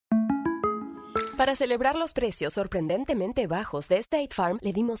Para celebrar los precios sorprendentemente bajos de State Farm,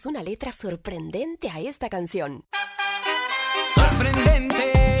 le dimos una letra sorprendente a esta canción.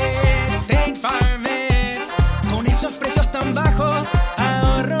 Sorprendente, State Farm es. Con esos precios tan bajos,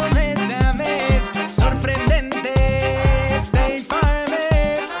 ahorro mes a mes. Sorprendente, State Farm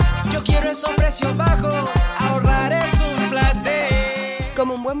es. Yo quiero esos precios bajos, ahorrar es un placer.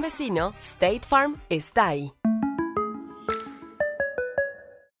 Como un buen vecino, State Farm está ahí.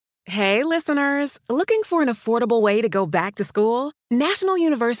 Hey, listeners. Looking for an affordable way to go back to school? National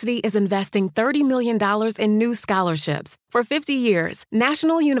University is investing $30 million in new scholarships. For 50 years,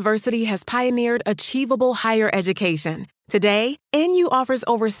 National University has pioneered achievable higher education. Today, NU offers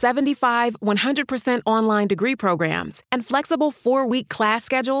over 75 100% online degree programs and flexible 4-week class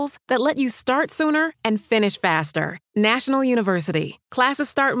schedules that let you start sooner and finish faster. National University. Classes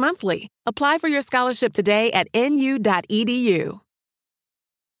start monthly. Apply for your scholarship today at nu.edu.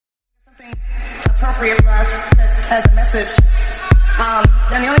 Appropriate for us as a message.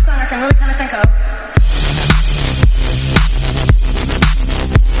 And the only song I can really kind of think of.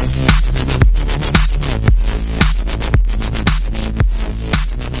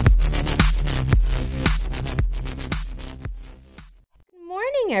 Good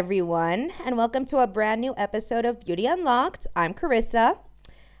morning, everyone, and welcome to a brand new episode of Beauty Unlocked. I'm Carissa.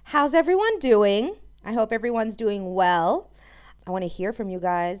 How's everyone doing? I hope everyone's doing well. I want to hear from you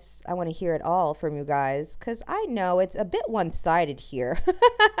guys. I want to hear it all from you guys because I know it's a bit one-sided here.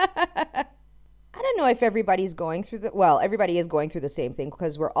 I don't know if everybody's going through everybody is going through the same thing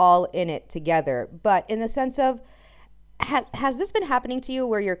because we're all in it together. But in the sense of, has this been happening to you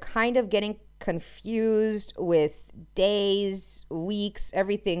where you're kind of getting confused with days, weeks,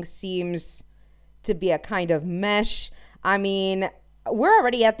 everything seems to be a kind of mesh? I mean, we're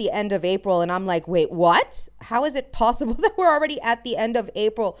already at the end of April and I'm like, wait, what? How is it possible that we're already at the end of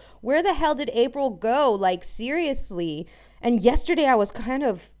April? Where the hell did April go? Like, seriously. And yesterday I was kind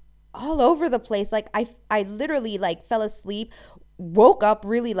of all over the place. Like I literally like fell asleep, woke up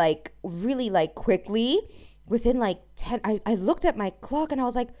really quickly within like 10. I looked at my clock and I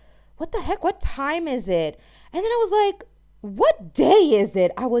was like, what the heck? What time is it? And then I was like, what day is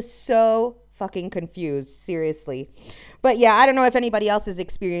it? I was so fucking confused, seriously. But yeah, I don't know if anybody else is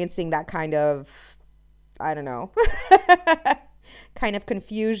experiencing that kind of, I don't know, kind of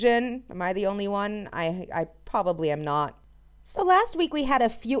confusion. Am I the only one? I probably am not. So last week we had a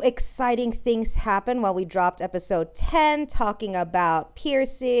few exciting things happen while we dropped episode 10, talking about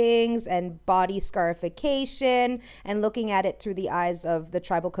piercings and body scarification and looking at it through the eyes of the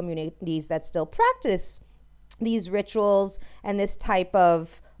tribal communities that still practice these rituals and this type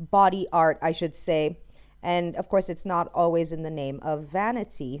of body art, I should say. And of course, it's not always in the name of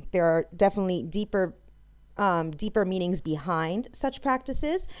vanity. There are definitely deeper meanings behind such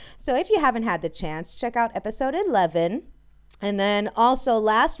practices. So if you haven't had the chance, check out episode 11. And then also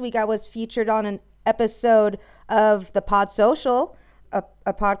last week, I was featured on an episode of the Pod Social,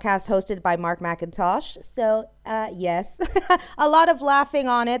 a podcast hosted by Mark McIntosh. So yes, a lot of laughing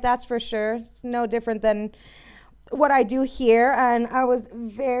on it, that's for sure. It's no different than what I do here, and I was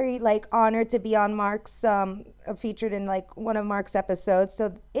very honored to be on Mark's featured in one of Mark's episodes.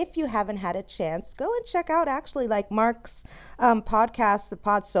 So if you haven't had a chance, go and check out actually Mark's podcast, the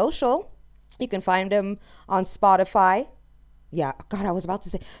Pod Social. You can find him on Spotify. Yeah, God, I was about to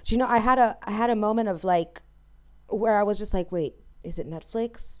say, do you know, I had a moment of where I was just like, wait, is it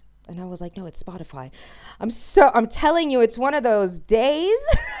Netflix? And I was like, no, it's Spotify. I'm telling you, it's one of those days.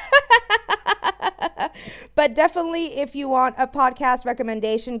 But definitely, if you want a podcast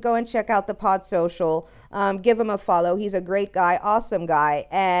recommendation, go and check out the Pod Social. Give him a follow. He's a great guy, awesome guy.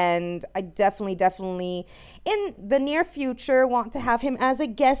 And I definitely, in the near future, want to have him as a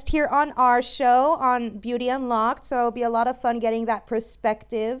guest here on our show on Beauty Unlocked. So it'll be a lot of fun getting that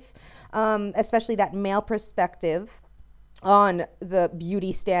perspective, especially that male perspective on the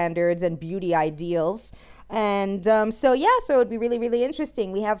beauty standards and beauty ideals. And so it would be really, really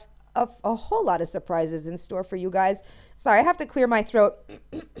interesting. We have a whole lot of surprises in store for you guys. Sorry, I have to clear my throat.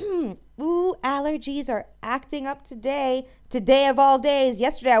 Ooh, allergies are acting up today. Today of all days.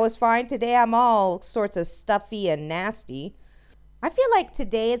 Yesterday I was fine. Today I'm all sorts of stuffy and nasty. I feel like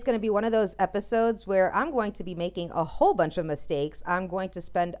today is going to be one of those episodes where I'm going to be making a whole bunch of mistakes. I'm going to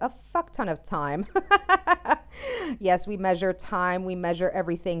spend a fuck ton of time. Yes, we measure time. We measure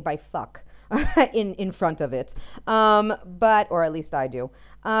everything by fuck in front of it. Or at least I do.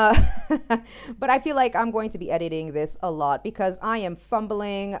 But I feel like I'm going to be editing this a lot because I am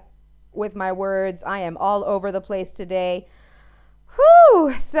fumbling with my words. I am all over the place today.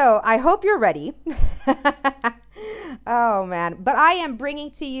 Whew. So I hope you're ready. Oh man, but I am bringing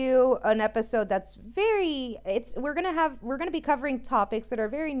to you an episode that's we're going to be covering topics that are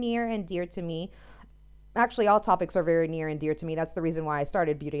very near and dear to me. Actually, all topics are very near and dear to me. That's the reason why I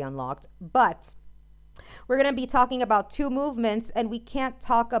started Beauty Unlocked. But we're going to be talking about two movements, and we can't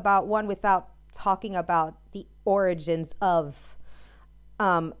talk about one without talking about the origins of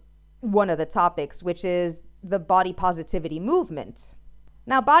one of the topics, which is the body positivity movement.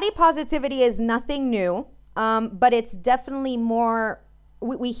 Now, body positivity is nothing new, but it's definitely more,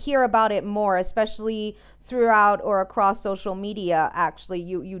 we hear about it more, especially throughout or across social media. Actually,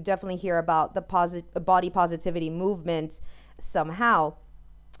 you definitely hear about the body positivity movement somehow.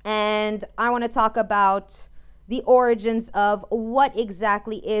 And I want to talk about the origins of what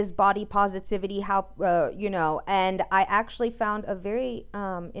exactly is body positivity, how, and I actually found a very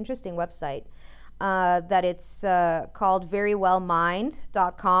interesting website that it's called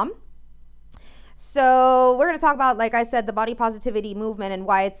verywellmind.com. So we're going to talk about, like I said, the body positivity movement and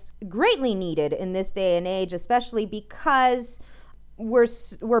why it's greatly needed in this day and age, especially because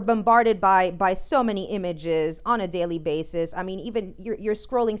we're bombarded by so many images on a daily basis. I mean, even you're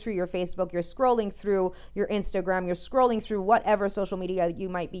scrolling through your Facebook, you're scrolling through your Instagram, you're scrolling through whatever social media you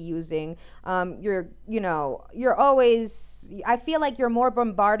might be using. You're always, I feel like you're more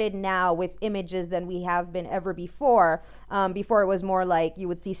bombarded now with images than we have been ever before. Before it was more like you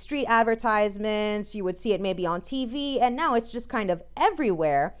would see street advertisements, you would see it maybe on TV, and now it's just kind of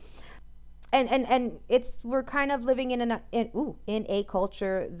everywhere. And we're kind of living in a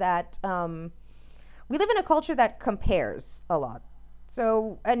culture that we live in a culture that compares a lot.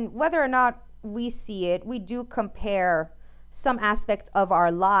 So, and whether or not we see it, we do compare some aspect of our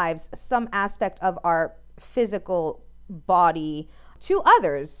lives, some aspect of our physical body to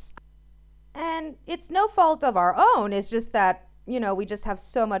others. And it's no fault of our own. It's just that, we just have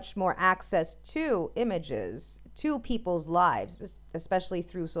so much more access to images, to people's lives, especially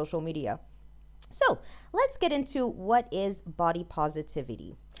through social media. So let's get into what is body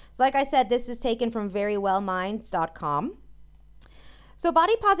positivity. So like I said, this is taken from verywellmind.com. So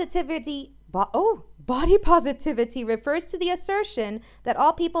body positivity refers to the assertion that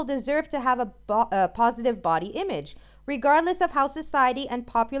all people deserve to have a positive body image, regardless of how society and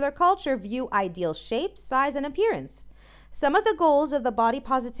popular culture view ideal shape, size, and appearance. Some of the goals of the body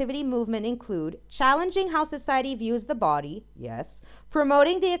positivity movement include challenging how society views the body, yes,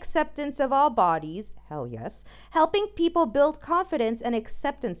 promoting the acceptance of all bodies, hell yes, helping people build confidence and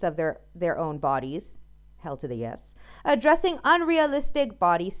acceptance of their own bodies, hell to the yes, addressing unrealistic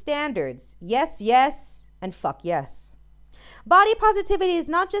body standards, yes, yes, and fuck yes. Body positivity is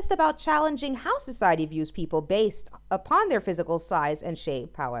not just about challenging how society views people based upon their physical size and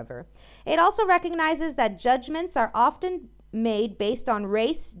shape, however. It also recognizes that judgments are often made based on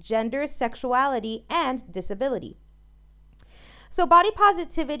race, gender, sexuality, and disability. So body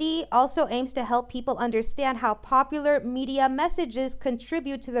positivity also aims to help people understand how popular media messages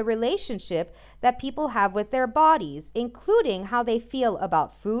contribute to the relationship that people have with their bodies, including how they feel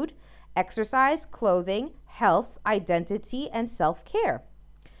about food, exercise, clothing, health, identity, and self-care.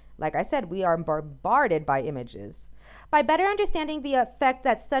 Like I said, we are bombarded by images. By better understanding the effect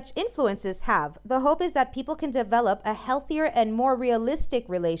that such influences have, the hope is that people can develop a healthier and more realistic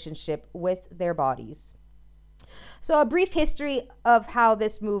relationship with their bodies. So a brief history of how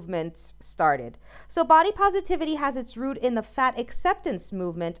this movement started. So body positivity has its root in the fat acceptance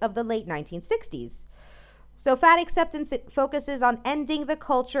movement of the late 1960s. So fat acceptance focuses on ending the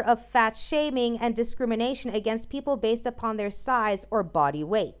culture of fat shaming and discrimination against people based upon their size or body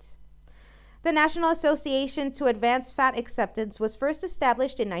weight. The National Association to Advance Fat Acceptance was first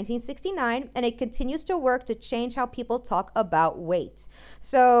established in 1969, and it continues to work to change how people talk about weight.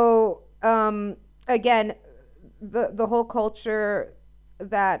 So, again, the whole culture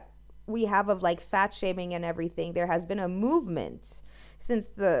that we have of like fat shaming and everything, there has been a movement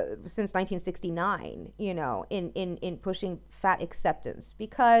since 1969, in pushing fat acceptance,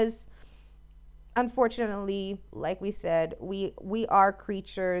 because unfortunately, like we said, we are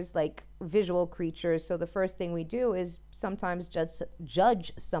creatures, like visual creatures. So the first thing we do is sometimes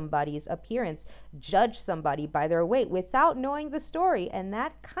judge somebody's appearance, judge somebody by their weight without knowing the story, and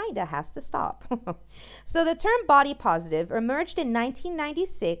that kind of has to stop. So the term body positive emerged in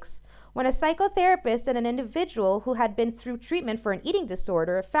 1996 when a psychotherapist and an individual who had been through treatment for an eating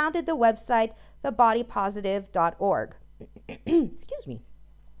disorder founded the website thebodypositive.org. Excuse me.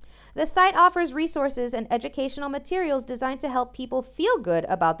 The site offers resources and educational materials designed to help people feel good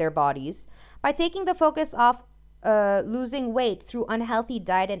about their bodies by taking the focus off losing weight through unhealthy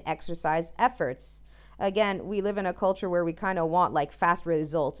diet and exercise efforts, again, we live in a culture where we kind of want like fast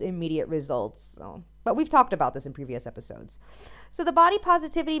results, immediate results. But we've talked about this in previous episodes. So the body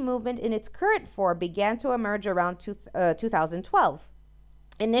positivity movement in its current form began to emerge around 2012,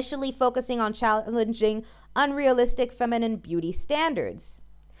 initially focusing on challenging unrealistic feminine beauty standards.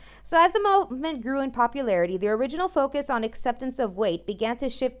 So as the movement grew in popularity, the original focus on acceptance of weight began to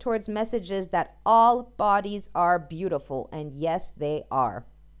shift towards messages that all bodies are beautiful, and yes, they are.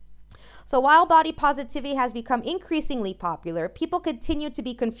 So while body positivity has become increasingly popular, people continue to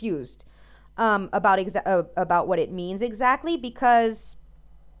be confused about what it means exactly, because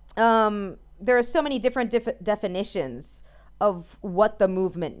there are so many different definitions of what the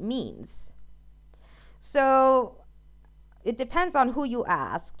movement means. So it depends on who you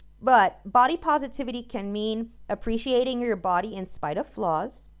ask, but body positivity can mean appreciating your body in spite of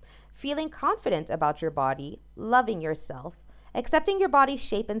flaws, feeling confident about your body, loving yourself, accepting your body's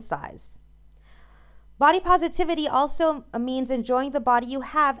shape and size. Body positivity also means enjoying the body you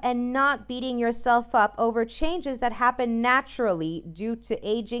have and not beating yourself up over changes that happen naturally due to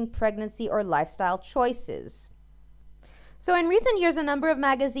aging, pregnancy, or lifestyle choices. So in recent years, a number of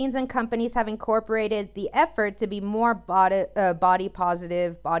magazines and companies have incorporated the effort to be more body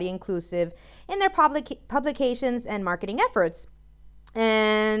positive, body inclusive in their publications and marketing efforts.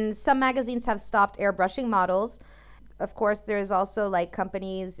 And some magazines have stopped airbrushing models. Of course, there's also like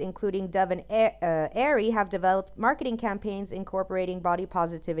companies including Dove and Aerie have developed marketing campaigns incorporating body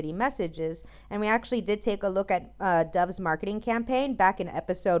positivity messages. And we actually did take a look at Dove's marketing campaign back in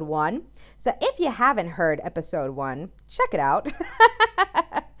episode 1. So if you haven't heard episode 1, check it out.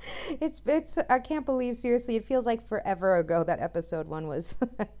 It's I can't believe, seriously, it feels like forever ago that episode 1 was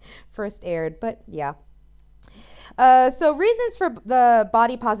first aired, but yeah. So reasons for the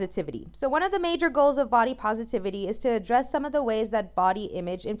body positivity. So one of the major goals of body positivity is to address some of the ways that body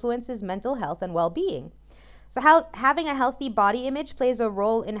image influences mental health and well-being. So how having a healthy body image plays a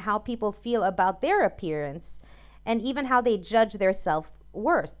role in how people feel about their appearance and even how they judge their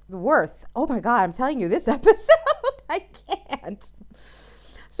self-worth. Oh my God, I'm telling you, this episode, I can't.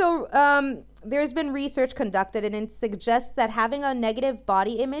 So there's been research conducted, and it suggests that having a negative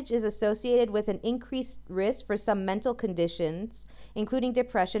body image is associated with an increased risk for some mental conditions, including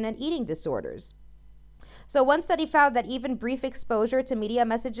depression and eating disorders. So one study found that even brief exposure to media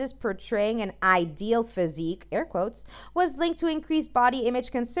messages portraying an ideal physique, air quotes, was linked to increased body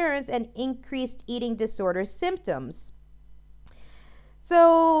image concerns and increased eating disorder symptoms.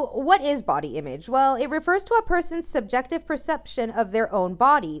 So what is body image? Well, it refers to a person's subjective perception of their own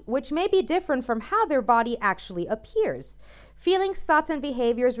body, which may be different from how their body actually appears. Feelings, thoughts, and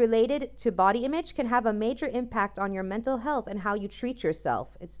behaviors related to body image can have a major impact on your mental health and how you treat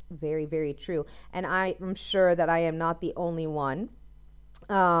yourself. It's very, very true. And I am sure that I am not the only one.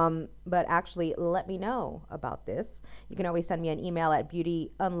 But actually, let me know about this. You can always send me an email at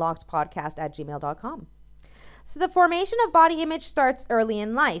beautyunlockedpodcast@gmail.com. So the formation of body image starts early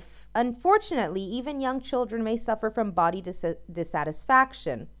in life. Unfortunately, even young children may suffer from body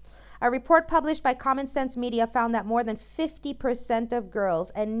dissatisfaction. A report published by Common Sense Media found that more than 50% of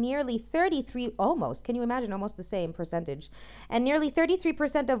girls and nearly 33, almost the same percentage, and nearly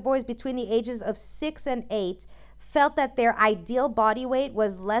 33% of boys between the ages of 6 and 8 felt that their ideal body weight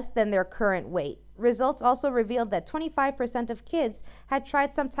was less than their current weight. Results also revealed that 25% of kids had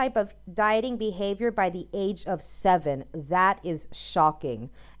tried some type of dieting behavior by the age of 7. That is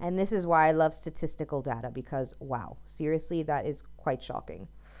shocking. And this is why I love statistical data, because wow, seriously, that is quite shocking.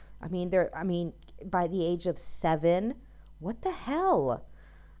 I mean, by the age of 7, what the hell?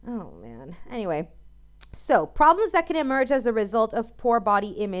 Oh man. Anyway, so problems that can emerge as a result of poor body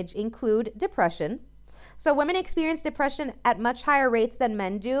image include depression. So women experience depression at much higher rates than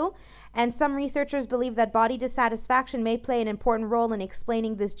men do, and some researchers believe that body dissatisfaction may play an important role in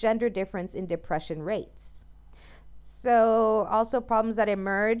explaining this gender difference in depression rates. So also problems that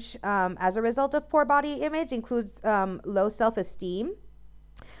emerge as a result of poor body image includes low self-esteem.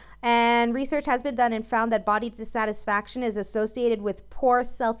 And research has been done and found that body dissatisfaction is associated with poor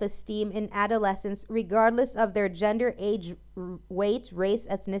self-esteem in adolescents, regardless of their gender, age, weight, race,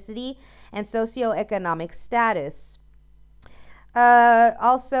 ethnicity, and socioeconomic status.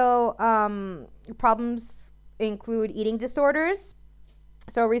 Problems include eating disorders.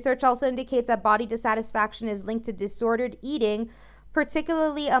 So research also indicates that body dissatisfaction is linked to disordered eating,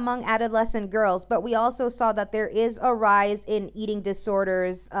 particularly among adolescent girls. But we also saw that there is a rise in eating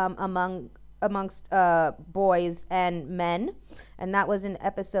disorders amongst boys and men. And that was in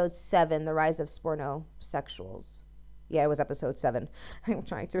episode 7, The Rise of Spornosexuals. Yeah, it was episode 7. I'm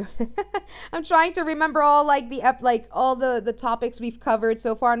trying to I'm trying to remember all like all the topics we've covered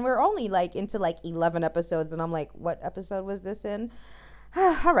so far, and we're only like into like 11 episodes, and I'm like, what episode was this in?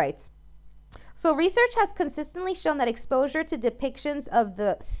 All right. So research has consistently shown that exposure to depictions of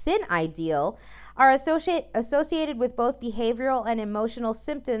the thin ideal are associated with both behavioral and emotional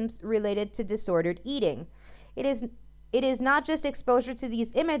symptoms related to disordered eating. It is not just exposure to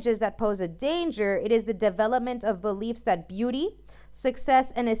these images that pose a danger, it is the development of beliefs that beauty,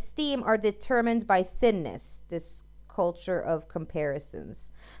 success, and esteem are determined by thinness, this culture of comparisons.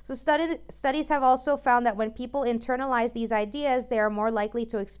 So studies have also found that when people internalize these ideas, they are more likely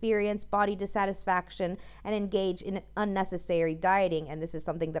to experience body dissatisfaction and engage in unnecessary dieting. And this is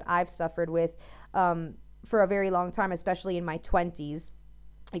something that I've suffered with for a very long time, especially in my 20s.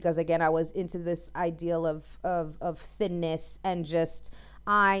 Because again, I was into this ideal of thinness, and just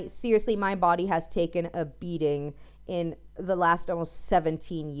seriously, my body has taken a beating in the last almost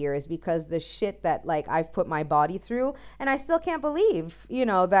 17 years because the shit that like I've put my body through, and I still can't believe,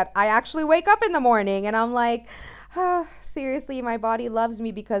 that I actually wake up in the morning and I'm like, oh, seriously, my body loves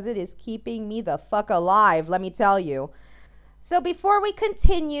me because it is keeping me the fuck alive, let me tell you. So before we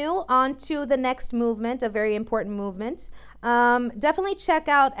continue on to the next movement, a very important movement, definitely check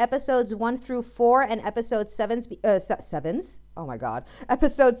out episodes 1 through 4 and episode 7,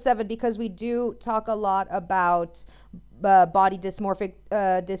 episode 7, because we do talk a lot about body dysmorphic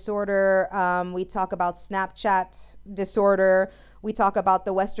disorder. We talk about Snapchat disorder. We talk about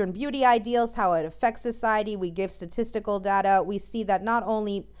the Western beauty ideals, how it affects society. We give statistical data. We see that not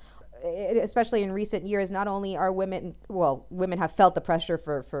only, especially in recent years, not only are women have felt the pressure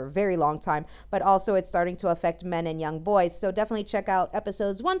for a very long time, but also it's starting to affect men and young boys. So definitely check out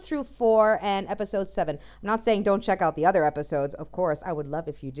episodes 1 through 4 and episode 7. I'm not saying don't check out the other episodes. Of course, I would love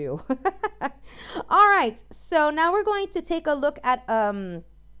if you do. All right. So now we're going to take a look at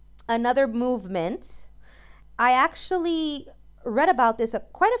another movement. I actually read about this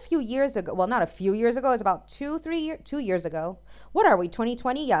quite a few years ago. Well, not a few years ago. It's about 2 years ago. What are we,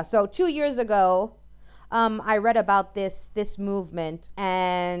 2020? Yeah, so 2 years ago, I read about this movement,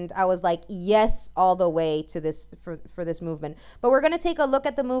 and I was like, yes, all the way to this for this movement. But we're going to take a look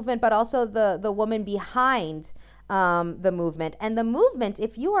at the movement, but also the woman behind the movement. And the movement,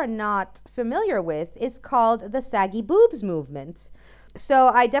 if you are not familiar with, is called the Saggy Boobs movement. So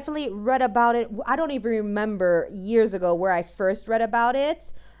I definitely read about it. I don't even remember years ago where I first read about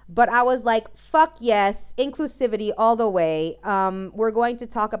it, but I was like, fuck yes, inclusivity all the way. We're going to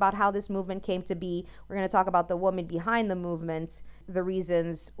talk about how this movement came to be. We're going to talk about the woman behind the movement, the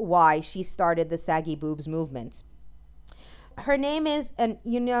reasons why she started the Saggy Boobs movement. Her name is, and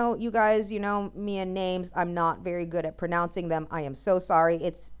you guys, me and names, I'm not very good at pronouncing them. I am so sorry.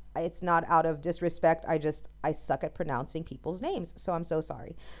 It's not out of disrespect. I suck at pronouncing people's names, so I'm so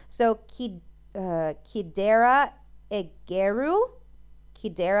sorry. So Chidera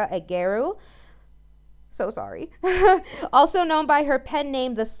Eggerue, so sorry. Also known by her pen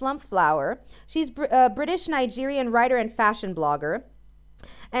name, the Slumflower. She's a British Nigerian writer and fashion blogger.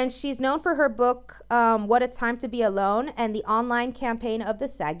 And she's known for her book, What a Time to Be Alone, and the online campaign of the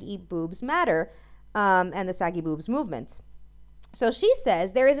Saggy Boobs Matter and the Saggy Boobs movement. So she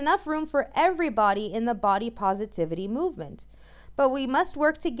says there is enough room for everybody in the body positivity movement, but we must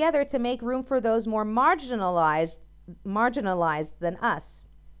work together to make room for those more marginalized than us.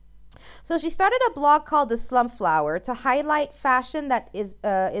 So she started a blog called the Slumflower to highlight fashion that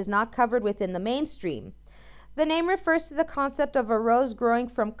is not covered within the mainstream. The name refers to the concept of a rose growing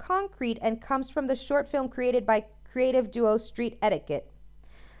from concrete and comes from the short film created by creative duo Street Etiquette.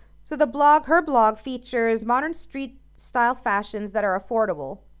 So her blog features modern street style fashions that are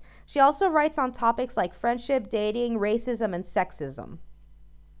affordable. She also writes on topics like friendship, dating, racism, and sexism.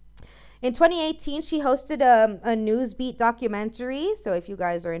 In 2018, she hosted a Newsbeat documentary. So if you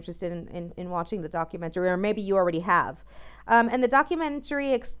guys are interested in watching the documentary, or maybe you already have. And the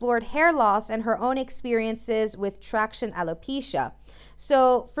documentary explored hair loss and her own experiences with traction alopecia.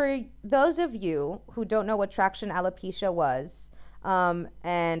 So for those of you who don't know what traction alopecia was,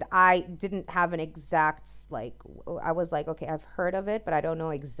 and I didn't have an exact, I was like, okay, I've heard of it, but I don't know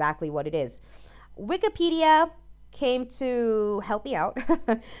exactly what it is. Wikipedia came to help me out.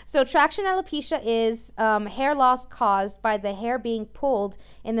 So traction alopecia is hair loss caused by the hair being pulled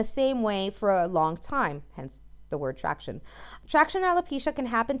in the same way for a long time, hence the word traction. Traction alopecia can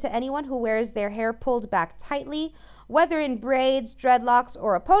happen to anyone who wears their hair pulled back tightly, whether in braids, dreadlocks,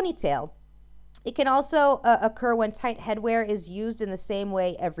 or a ponytail. It can also occur when tight headwear is used in the same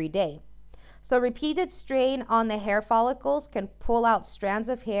way every day. So repeated strain on the hair follicles can pull out strands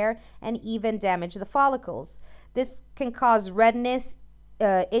of hair and even damage the follicles. This can cause redness,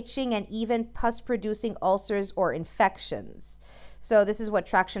 itching, and even pus-producing ulcers or infections. So this is what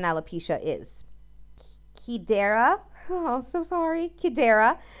traction alopecia is. Chidera,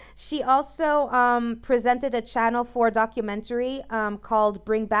 Chidera. She also presented a Channel 4 documentary called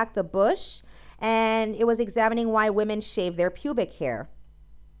Bring Back the Bush, and it was examining why women shave their pubic hair.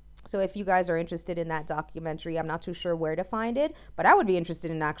 So if you guys are interested in that documentary, I'm not too sure where to find it, but I would be interested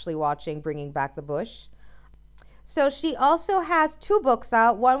in actually watching Bringing Back the Bush. So she also has 2 books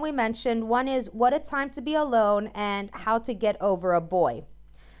out. One we mentioned. One is What a Time to Be Alone and How to Get Over a Boy.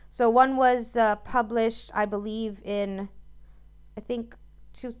 So one was published, I believe, in,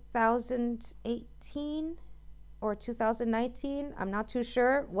 2018 or 2019. I'm not too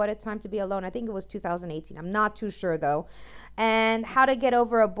sure. What a Time to Be Alone. I think it was 2018. I'm not too sure, though. And How to Get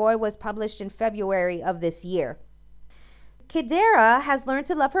Over a Boy was published in February of this year. Chidera has learned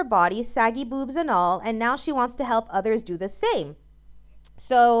to love her body, saggy boobs and all, and now she wants to help others do the same.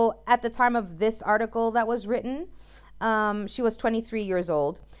 So at the time of this article that was written, she was 23 years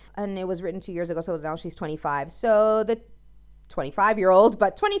old, and it was written 2 years ago, so now she's 25. So the 25-year-old,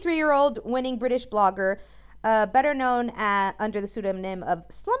 but 23-year-old winning British blogger, better known under the pseudonym of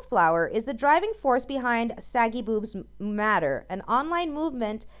Slumflower, is the driving force behind Saggy Boobs Matter, an online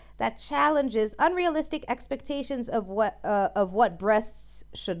movement that challenges unrealistic expectations of what breasts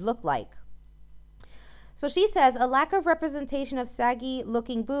should look like. So she says, a lack of representation of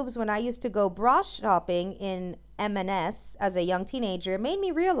saggy-looking boobs when I used to go bra shopping in M&S as a young teenager made me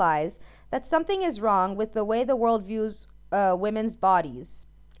realize that something is wrong with the way the world views women's bodies.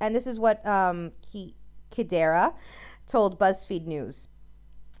 And this is what Chidera told BuzzFeed News.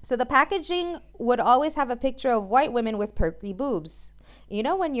 So the packaging would always have a picture of white women with perky boobs. You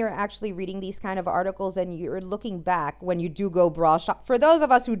know, when you're actually reading these kind of articles and you're looking back when you do go bra shop, for those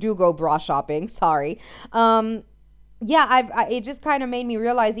of us who do go bra shopping, it just kind of made me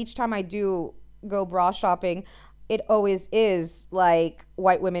realize each time I do go bra shopping, it always is like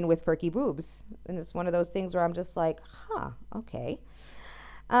white women with perky boobs. And it's one of those things where I'm just like, okay.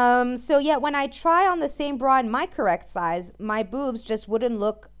 When I try on the same bra in my correct size, my boobs just wouldn't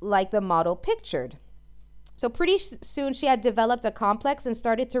look like the model pictured. So pretty soon she had developed a complex and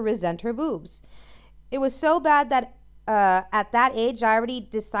started to resent her boobs. It was so bad that at that age, I already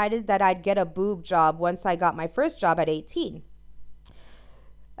decided that I'd get a boob job once I got my first job at 18.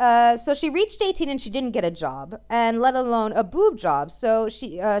 So she reached 18 and she didn't get a job, and let alone a boob job. So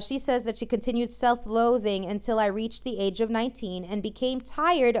she says that she continued self-loathing until I reached the age of 19 and became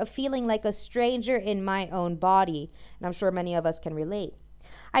tired of feeling like a stranger in my own body. And I'm sure many of us can relate.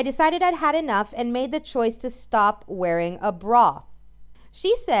 I decided I'd had enough and made the choice to stop wearing a bra.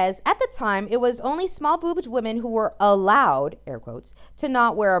 She says at the time it was only small-boobed women who were allowed, air quotes, to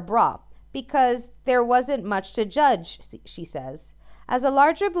not wear a bra because there wasn't much to judge, she says. As a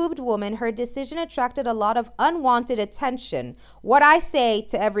larger-boobed woman, her decision attracted a lot of unwanted attention. What I say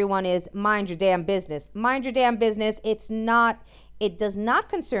to everyone is, mind your damn business. Mind your damn business. It does not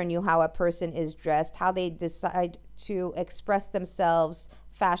concern you how a person is dressed, how they decide to express themselves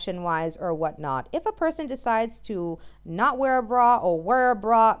fashion-wise or whatnot. If a person decides to not wear a bra or wear a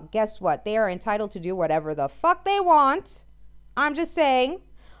bra, guess what? They are entitled to do whatever the fuck they want. I'm just saying.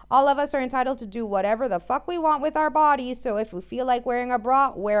 All of us are entitled to do whatever the fuck we want with our bodies. So if we feel like wearing a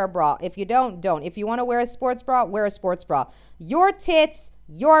bra, wear a bra. If you don't. If you want to wear a sports bra, wear a sports bra. Your tits,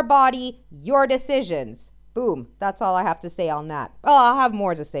 your body, your decisions. Boom. That's all I have to say on that. Oh, I'll have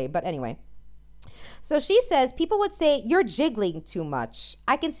more to say, but anyway. So she says, people would say, you're jiggling too much.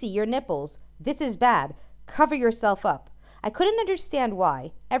 I can see your nipples. This is bad. Cover yourself up. I couldn't understand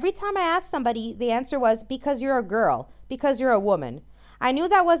why. Every time I asked somebody, the answer was, because you're a girl, because you're a woman. I knew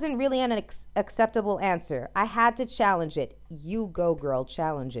that wasn't really an acceptable answer. I had to challenge it. You go, girl,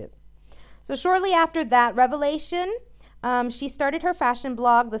 challenge it. So shortly after that revelation, she started her fashion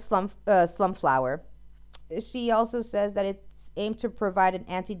blog, the Slumflower. She also says that it's aimed to provide an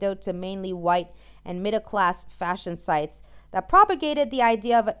antidote to mainly white and middle-class fashion sites that propagated the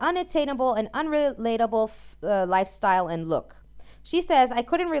idea of an unattainable and unrelatable lifestyle and look. She says, I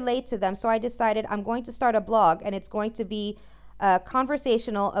couldn't relate to them, so I decided I'm going to start a blog, and it's going to be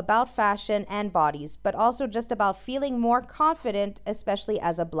conversational about fashion and bodies, but also just about feeling more confident, especially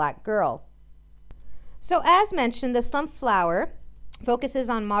as a black girl. So as mentioned, the Slumflower focuses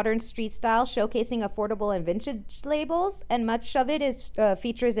on modern street style, showcasing affordable and vintage labels, and much of it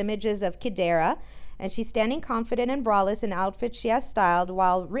features images of Chidera, and she's standing confident and braless in outfits she has styled,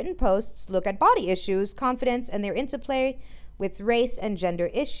 while written posts look at body issues, confidence, and their interplay with race and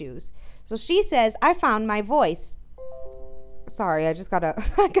gender issues. So she says, I found my voice. Sorry, I got a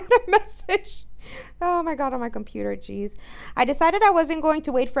message. Oh my God, on my computer, jeez. I decided I wasn't going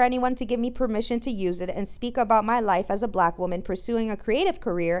to wait for anyone to give me permission to use it and speak about my life as a Black woman pursuing a creative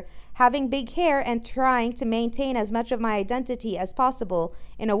career, having big hair, and trying to maintain as much of my identity as possible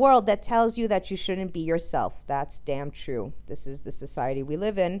in a world that tells you that you shouldn't be yourself. That's damn true. This is the society we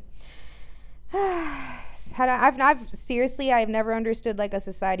live in. I've never understood like a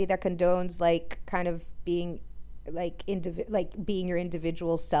society that condones like kind of being like being your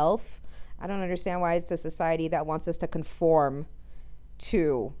individual self. I don't understand why it's a society that wants us to conform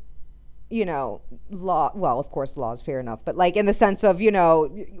to, law. Well, of course, law is fair enough, but like in the sense of,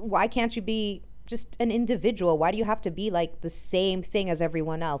 why can't you be just an individual? Why do you have to be like the same thing as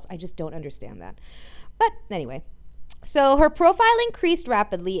everyone else? I just don't understand that. But anyway, so her profile increased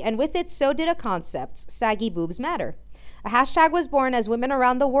rapidly, and with it, so did a concept, Saggy Boobs Matter. A hashtag was born as women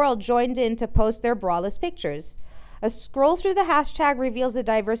around the world joined in to post their braless pictures. A scroll through the hashtag reveals the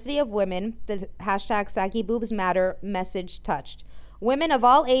diversity of women the hashtag Saggy Boobs Matter message touched. Women of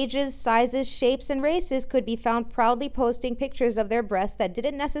all ages, sizes, shapes, and races could be found proudly posting pictures of their breasts that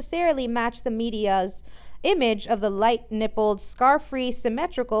didn't necessarily match the media's image of the light-nippled, scar-free,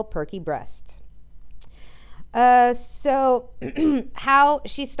 symmetrical, perky breast. So how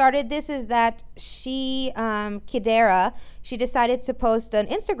she started this is that Chidera, she decided to post an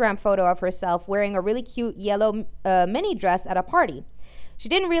Instagram photo of herself wearing a really cute yellow mini dress at a party. She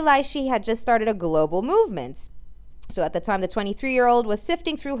didn't realize she had just started a global movement. So at the time, the 23-year-old was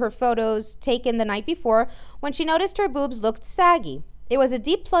sifting through her photos taken the night before when she noticed her boobs looked saggy. It was a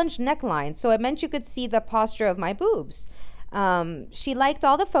deep plunged neckline, so it meant you could see the posture of my boobs. She liked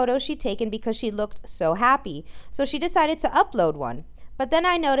all the photos she'd taken because she looked so happy. So she decided to upload one. But then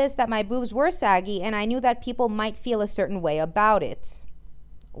I noticed that my boobs were saggy and I knew that people might feel a certain way about it.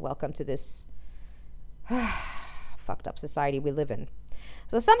 Welcome to this fucked up society we live in.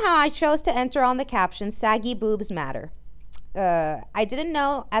 So somehow I chose to enter on the caption, Saggy Boobs Matter. I didn't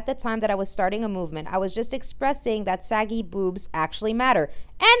know at the time that I was starting a movement. I was just expressing that saggy boobs actually matter.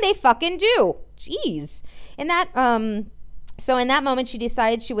 And they fucking do. Jeez. So in that moment, she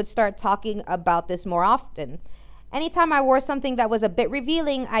decided she would start talking about this more often. Anytime I wore something that was a bit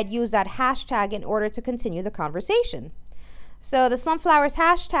revealing, I'd use that hashtag in order to continue the conversation. So the Slumflowers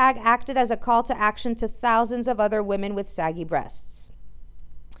hashtag acted as a call to action to thousands of other women with saggy breasts.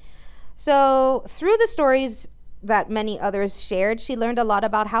 So through the stories that many others shared, she learned a lot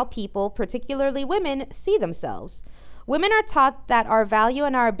about how people, particularly women, see themselves. Women are taught that our value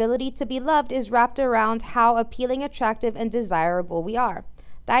and our ability to be loved is wrapped around how appealing, attractive, and desirable we are.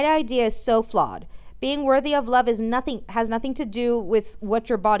 That idea is so flawed. Being worthy of love has nothing to do with what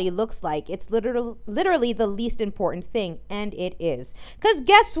your body looks like. It's literally the least important thing, and it is. Because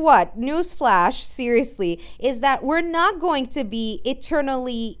guess what? Newsflash, seriously, is that we're not going to be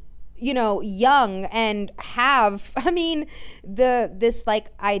eternally young and have, this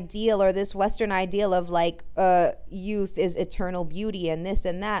like ideal or this Western ideal of like youth is eternal beauty and this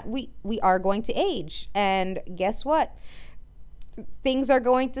and that. We are going to age, and guess what? Things are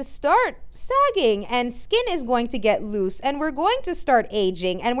going to start sagging and skin is going to get loose and we're going to start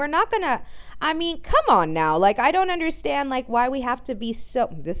aging and we're not gonna, come on now. Like, I don't understand like why we have to be so,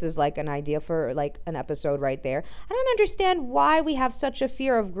 this is like an idea for like an episode right there. I don't understand why we have such a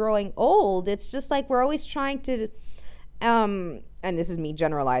fear of growing old. It's just like we're always trying to, and this is me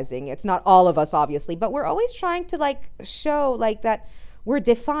generalizing. It's not all of us obviously, but we're always trying to like show like that we're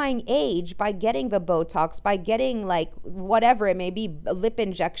defying age by getting the Botox, by getting like whatever it may be, lip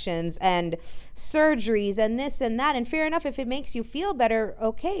injections and surgeries and this and that. And fair enough, if it makes you feel better,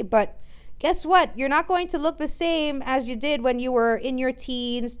 okay. But guess what? You're not going to look the same as you did when you were in your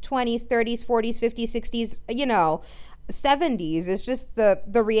teens, 20s, 30s, 40s, 50s, 60s, 70s. It's just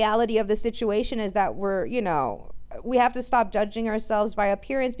the reality of the situation is that we have to stop judging ourselves by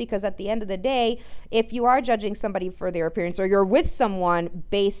appearance, because at the end of the day, if you are judging somebody for their appearance, or you're with someone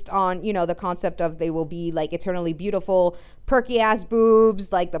based on, the concept of they will be like eternally beautiful, perky ass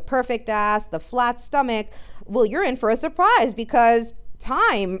boobs, like the perfect ass, the flat stomach, well, you're in for a surprise, because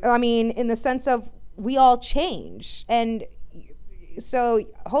time, in the sense of we all change. And so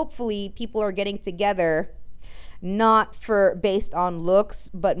hopefully people are getting together not for based on looks,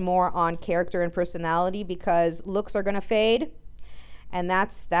 but more on character and personality, because looks are going to fade. And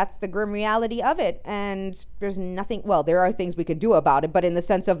that's the grim reality of it. And there's nothing, well, there are things we could do about it, but in the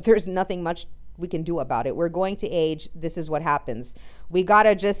sense of there's nothing much we can do about it. We're going to age. This is what happens. We got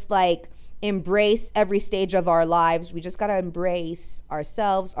to just like embrace every stage of our lives. We just got to embrace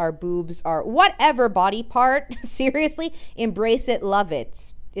ourselves, our boobs, our whatever body part. Seriously, embrace it, love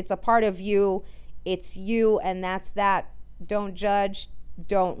it. It's a part of you. It's you, and that's that. don't judge.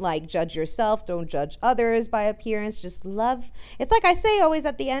 Don't like judge yourself. Don't judge others by appearance. Just love. It's like I say always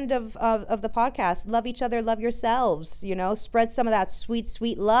at the end of the podcast, love each other, love yourselves, you know, spread some of that sweet,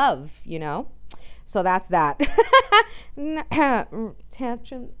 sweet love, you know. So that's that.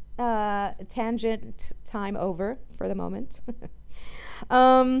 Tangent time over for the moment.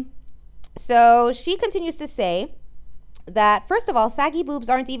 So she continues to say that, first of all, saggy boobs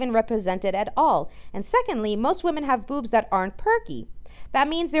aren't even represented at all. And secondly, most women have boobs that aren't perky. That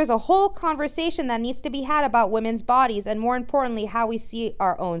means there's a whole conversation that needs to be had about women's bodies and, more importantly, how we see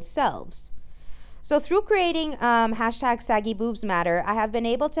our own selves. So through creating hashtag Saggy Boobs Matter, I have been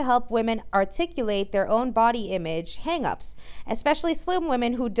able to help women articulate their own body image hang-ups, especially slim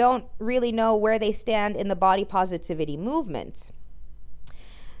women who don't really know where they stand in the body positivity movement.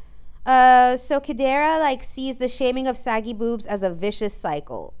 So Chidera sees the shaming of saggy boobs as a vicious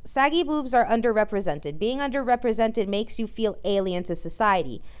cycle. Saggy boobs are underrepresented. Being underrepresented makes you feel alien to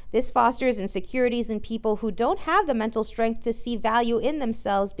society. This fosters insecurities in people who don't have the mental strength to see value in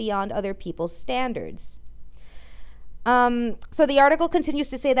themselves beyond other people's standards. So the article continues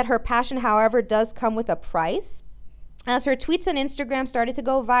to say that her passion, however, does come with a price. As her tweets on Instagram started to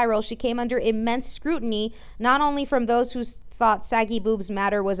go viral, she came under immense scrutiny, not only from those who thought Saggy Boobs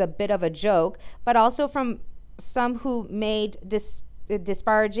Matter was a bit of a joke, but also from some who made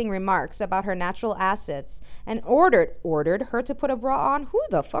disparaging remarks about her natural assets and ordered her to put a bra on. Who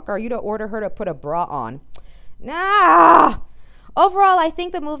the fuck are you to order her to put a bra on? Nah! Overall, I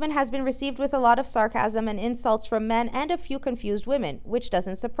think the movement has been received with a lot of sarcasm and insults from men and a few confused women, which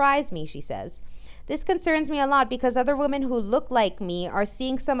doesn't surprise me, she says. This concerns me a lot because other women who look like me are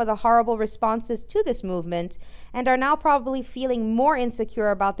seeing some of the horrible responses to this movement and are now probably feeling more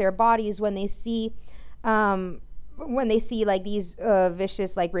insecure about their bodies when they see these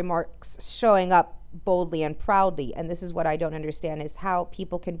vicious remarks showing up boldly and proudly. And this is what I don't understand, is how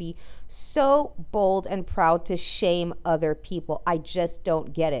people can be so bold and proud to shame other people. I just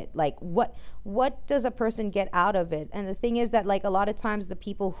don't get it. What does a person get out of it? And the thing is that a lot of times the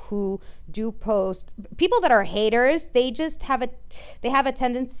people who do post, people that are haters, they just have a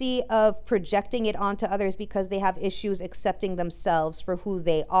tendency of projecting it onto others because they have issues accepting themselves for who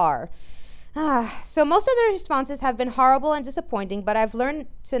they are. So most of the responses have been horrible and disappointing, but I've learned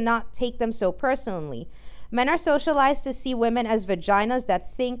to not take them so personally. Men are socialized to see women as vaginas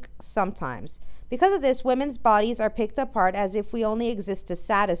that think sometimes. Because of this, women's bodies are picked apart as if we only exist to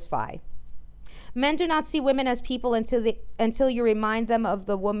satisfy. Men do not see women as people until you remind them of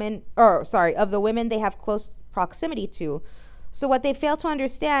the women they have close proximity to. So what they fail to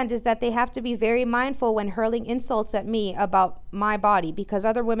understand is that they have to be very mindful when hurling insults at me about my body, because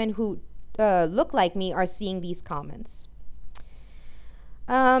other women who look like me are seeing these comments.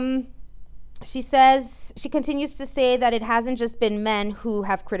 She continues to say that it hasn't just been men who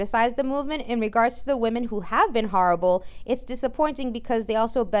have criticized the movement. In regards to the women who have been horrible, it's disappointing because they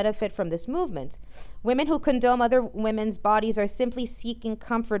also benefit from this movement. Women who condone other women's bodies are simply seeking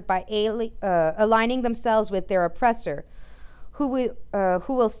comfort by aligning themselves with their oppressor, who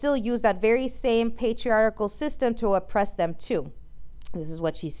will still use that very same patriarchal system to oppress them too. This is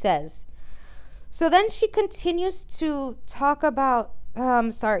what she says. So then she continues to talk about,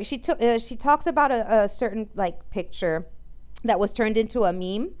 she talks about a certain picture that was turned into a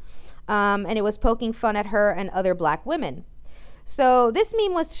meme, and it was poking fun at her and other black women. So this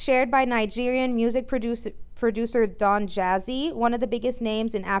meme was shared by Nigerian music producer Don Jazzy, one of the biggest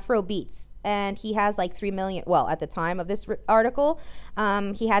names in Afro beats, and he has 3 million, well, at the time of this article,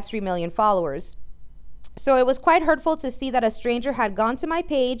 he had 3 million followers. So it was quite hurtful to see that a stranger had gone to my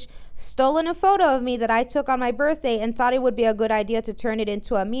page, stolen a photo of me that I took on my birthday, and thought it would be a good idea to turn it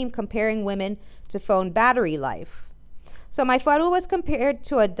into a meme comparing women to phone battery life. So my photo was compared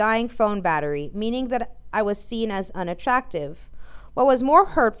to a dying phone battery, meaning that I was seen as unattractive. What was more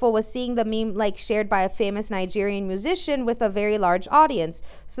hurtful was seeing the meme shared by a famous Nigerian musician with a very large audience.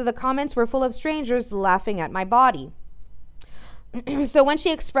 So the comments were full of strangers laughing at my body. So when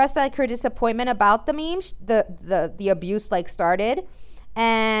she expressed her disappointment about the meme, the abuse started,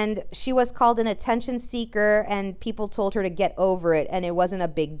 and she was called an attention seeker, and people told her to get over it, and it wasn't a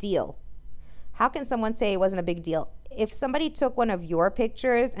big deal. How can someone say it wasn't a big deal? If somebody took one of your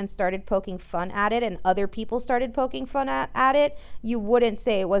pictures and started poking fun at it, and other people started poking fun at it, you wouldn't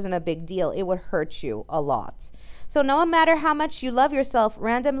say it wasn't a big deal. It would hurt you a lot. So no matter how much you love yourself,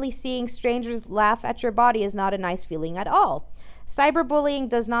 randomly seeing strangers laugh at your body is not a nice feeling at all. Cyberbullying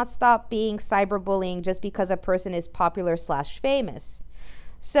does not stop being cyberbullying just because a person is popular / famous.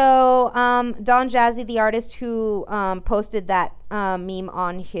 So Don Jazzy, the artist who posted that meme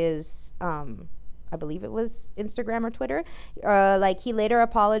on his I believe it was Instagram or Twitter. Like he later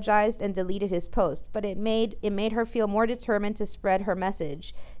apologized and deleted his post, but it made her feel more determined to spread her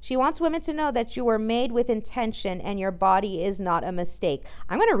message. She wants women to know that you were made with intention and your body is not a mistake.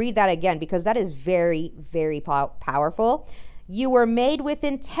 I'm going to read that again because that is very, very powerful. You were made with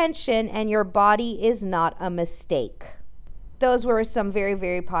intention and your body is not a mistake. Those were some very,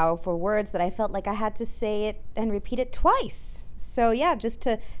 very powerful words that I felt like I had to say it and repeat it twice. So yeah, just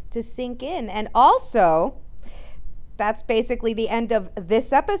to sink in. And also, that's basically the end of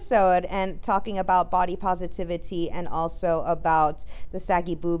this episode and talking about body positivity and also about the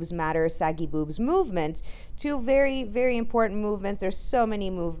Saggy Boobs Matter, Saggy Boobs movement. Two very, very important movements. There's so many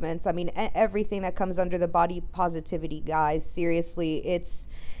movements. I mean, everything that comes under the body positivity, guys, seriously, it's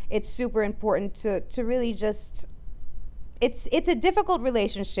super important to really just... It's a difficult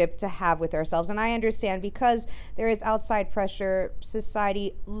relationship to have with ourselves, and I understand because there is outside pressure.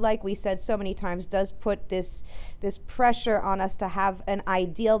 Society, like we said so many times, does put this pressure on us to have an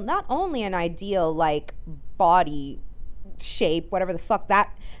ideal, not only an ideal like body shape, whatever the fuck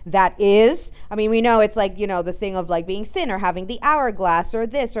that is. I mean, we know it's like, you know, the thing of like being thin or having the hourglass or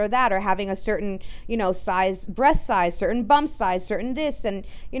this or that or having a certain, you know, size, breast size, certain bump size, certain this. And,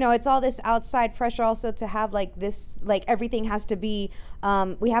 you know, it's all this outside pressure also to have like this, like everything has to be,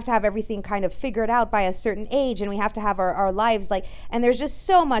 we have to have everything kind of figured out by a certain age and we have to have our lives like, and there's just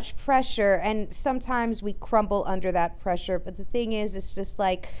so much pressure and sometimes we crumble under that pressure. But the thing is, it's just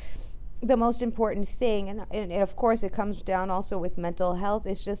like, the most important thing, and of course it comes down also with mental health,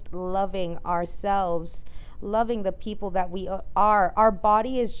 is just loving ourselves, loving the people that we are. Our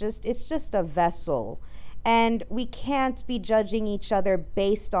body is it's just a vessel, and we can't be judging each other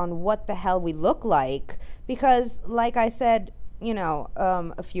based on what the hell we look like, because like I said, you know,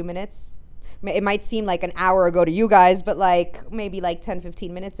 a few minutes, it might seem like an hour ago to you guys, but like maybe like 10-15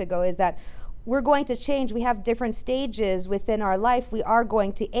 minutes ago, is that we're going to change. We have different stages within our life. We are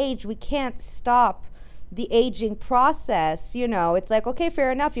going to age. We can't stop the aging process. You know, it's like, okay,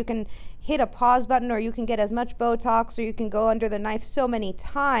 fair enough. You can hit a pause button or you can get as much Botox or you can go under the knife so many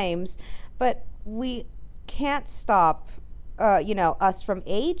times, but we can't stop, you know, us from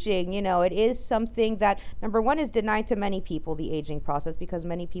aging. You know, it is something that, number one, is denied to many people, the aging process, because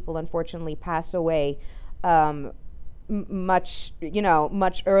many people unfortunately pass away much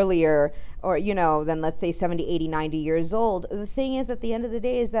earlier, or, you know, than let's say 70, 80, 90 years old. The thing is, at the end of the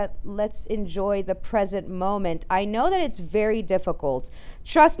day, is that let's enjoy the present moment. I know that it's very difficult.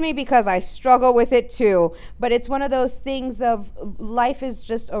 Trust me, because I struggle with it too. But it's one of those things of life is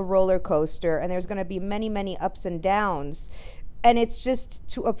just a roller coaster, and there's going to be many, many ups and downs. And it's just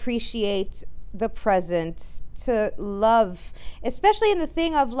to appreciate the present, to love, especially in the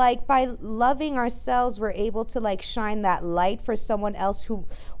thing of like, by loving ourselves, we're able to like shine that light for someone else who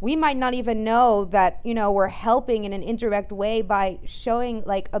we might not even know that, you know, we're helping in an indirect way by showing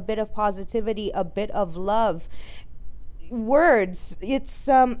like a bit of positivity, a bit of love. Words, it's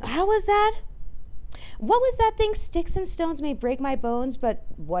how was that? What was that thing? Sticks and stones may break my bones, but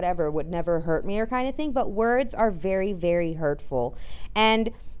whatever, would never hurt me, or kind of thing. But words are very, very hurtful.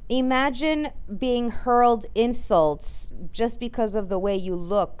 And imagine being hurled insults just because of the way you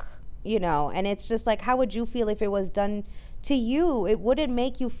look, you know, and it's just like, how would you feel if it was done to you? It wouldn't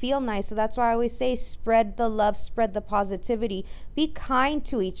make you feel nice. So that's why I always say, spread the love, spread the positivity, be kind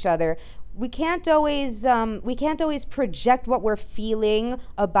to each other. We can't always project what we're feeling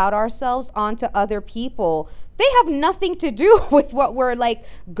about ourselves onto other people. They have nothing to do with what we're like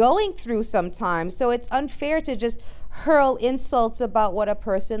going through sometimes. So it's unfair to just hurl insults about what a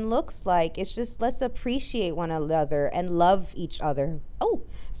person looks like. It's just, let's appreciate one another and love each other. Oh,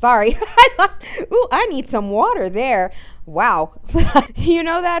 sorry. I need some water there. Wow. You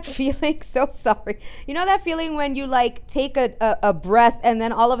know that feeling? So sorry. You know that feeling when you like take a breath and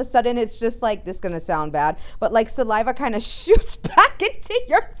then all of a sudden it's just like, this is going to sound bad, but like saliva kind of shoots back into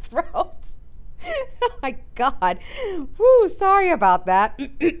your throat. Oh my God. Woo, sorry about that.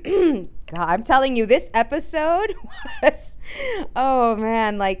 God, I'm telling you, this episode was, oh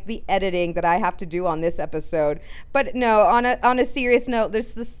man, like the editing that I have to do on this episode. But no, on a serious note,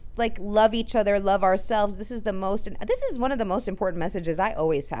 there's this like, love each other, love ourselves. This is one of the most important messages I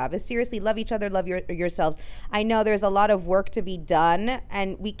always have, is seriously love each other, love yourselves. I know there's a lot of work to be done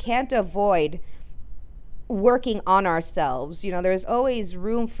and we can't avoid working on ourselves. You know, there's always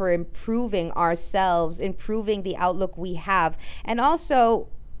room for improving ourselves, improving the outlook we have. And also,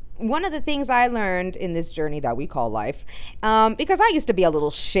 one of the things I learned in this journey that we call life, because I used to be a little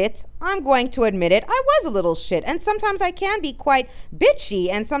shit, I'm going to admit it, I was a little shit. And sometimes I can be quite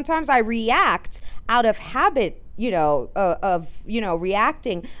bitchy, and sometimes I react out of habit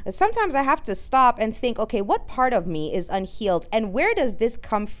reacting. Sometimes I have to stop and think, okay, what part of me is unhealed and where does this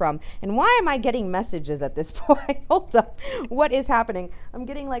come from? And why am I getting messages at this point? Hold up. What is happening? I'm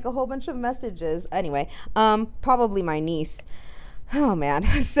getting like a whole bunch of messages. Anyway, probably my niece. Oh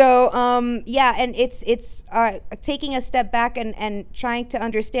man. So, and it's taking a step back and trying to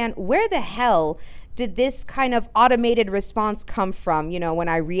understand where the hell did this kind of automated response come from, when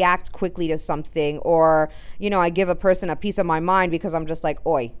I react quickly to something, or, I give a person a piece of my mind because I'm just like,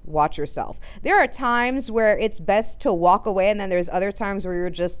 oi, watch yourself. There are times where it's best to walk away, and then there's other times where you're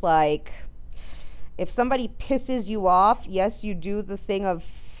just like, if somebody pisses you off, yes, you do the thing of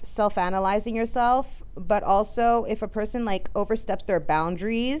self-analyzing yourself, but also if a person like oversteps their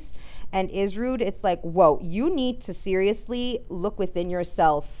boundaries and is rude, it's like, whoa, you need to seriously look within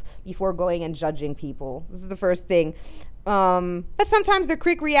yourself before going and judging people. This is the first thing. But sometimes the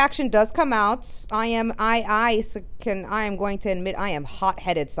quick reaction does come out. I am going to admit I am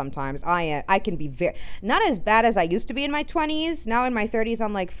hot-headed sometimes. I can be not as bad as I used to be in my 20s. Now in my 30s,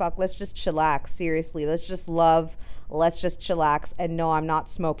 I'm like, fuck, let's just chillax. Seriously, let's just love. Let's just chillax. And no, I'm not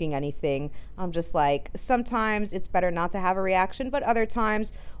smoking anything. I'm just like, sometimes it's better not to have a reaction, but other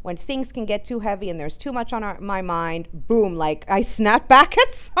times when things can get too heavy and there's too much on my mind, boom, like I snap back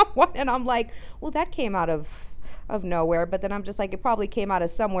at someone and I'm like, well, that came out of nowhere. But then I'm just like, it probably came out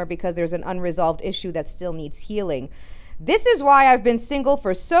of somewhere because there's an unresolved issue that still needs healing. This is why I've been single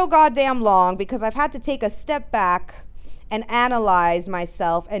for so goddamn long, because I've had to take a step back and analyze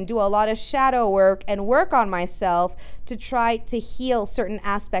myself and do a lot of shadow work and work on myself to try to heal certain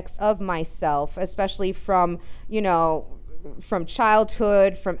aspects of myself, especially from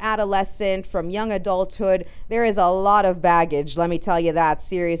childhood, from adolescent, from young adulthood. There is a lot of baggage, let me tell you that,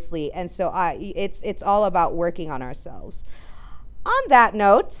 seriously. And so it's all about working on ourselves. On that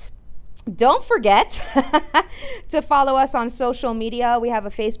note, don't forget to follow us on social media. We have a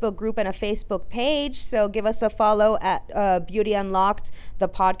Facebook group and a Facebook page, so give us a follow at Beauty Unlocked, the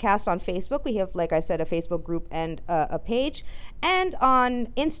podcast on Facebook. We have, like I said, a Facebook group and a page. And on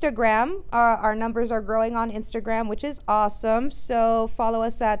Instagram, our numbers are growing on Instagram, which is awesome. So follow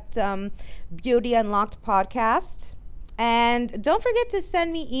us at Beauty Unlocked Podcast. And don't forget to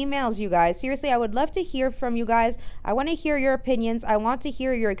send me emails, you guys. Seriously, I would love to hear from you guys. I want to hear your opinions. I want to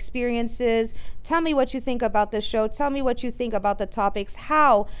hear your experiences. Tell me what you think about the show. Tell me what you think about the topics.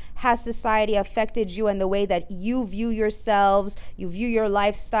 How has society affected you and the way that you view yourselves, you view your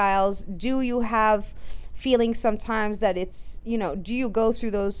lifestyles? Do you have feelings sometimes that it's, do you go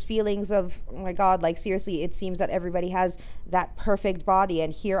through those feelings of, oh my God, like seriously, it seems that everybody has that perfect body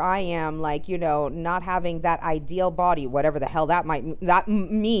and here I am, like, not having that ideal body, whatever the hell that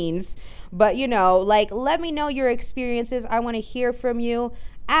means. But, like, let me know your experiences. I want to hear from you.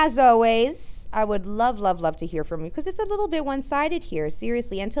 As always, I would love to hear from you, because it's a little bit one-sided here.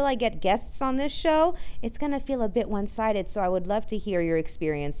 Seriously, until I get guests on this show, it's going to feel a bit one-sided. So I would love to hear your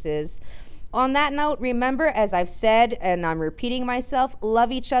experiences. On that note, remember, as I've said, and I'm repeating myself,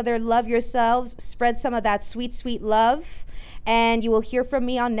 love each other, love yourselves, spread some of that sweet, sweet love, and you will hear from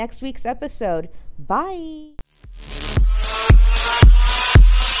me on next week's episode. Bye.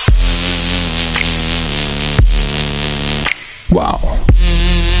 Wow.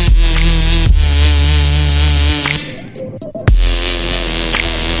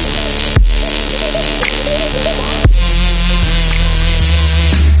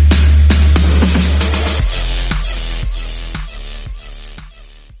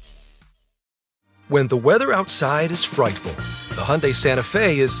 When the weather outside is frightful, the Hyundai Santa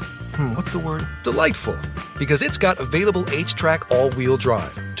Fe is, delightful. Because it's got available H-Track all-wheel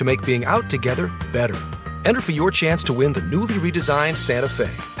drive to make being out together better. Enter for your chance to win the newly redesigned Santa Fe,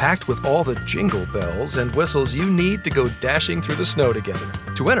 packed with all the jingle bells and whistles you need to go dashing through the snow together.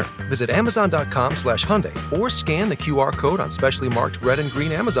 To enter, visit Amazon.com/Hyundai or scan the QR code on specially marked red and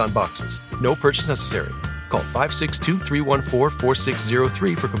green Amazon boxes. No purchase necessary. Call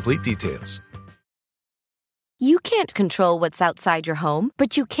 562-314-4603 for complete details. You can't control what's outside your home,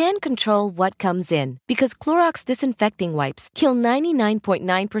 but you can control what comes in. Because Clorox disinfecting wipes kill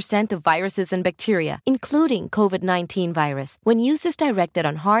 99.9% of viruses and bacteria, including COVID-19 virus, when used as directed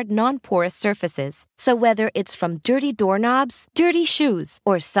on hard, non-porous surfaces. So whether it's from dirty doorknobs, dirty shoes,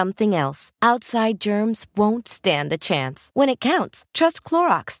 or something else, outside germs won't stand a chance. When it counts, trust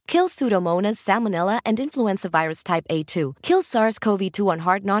Clorox. Kill Pseudomonas, Salmonella, and influenza virus type A2. Kill SARS-CoV-2 on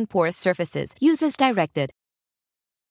hard, non-porous surfaces. Use as directed.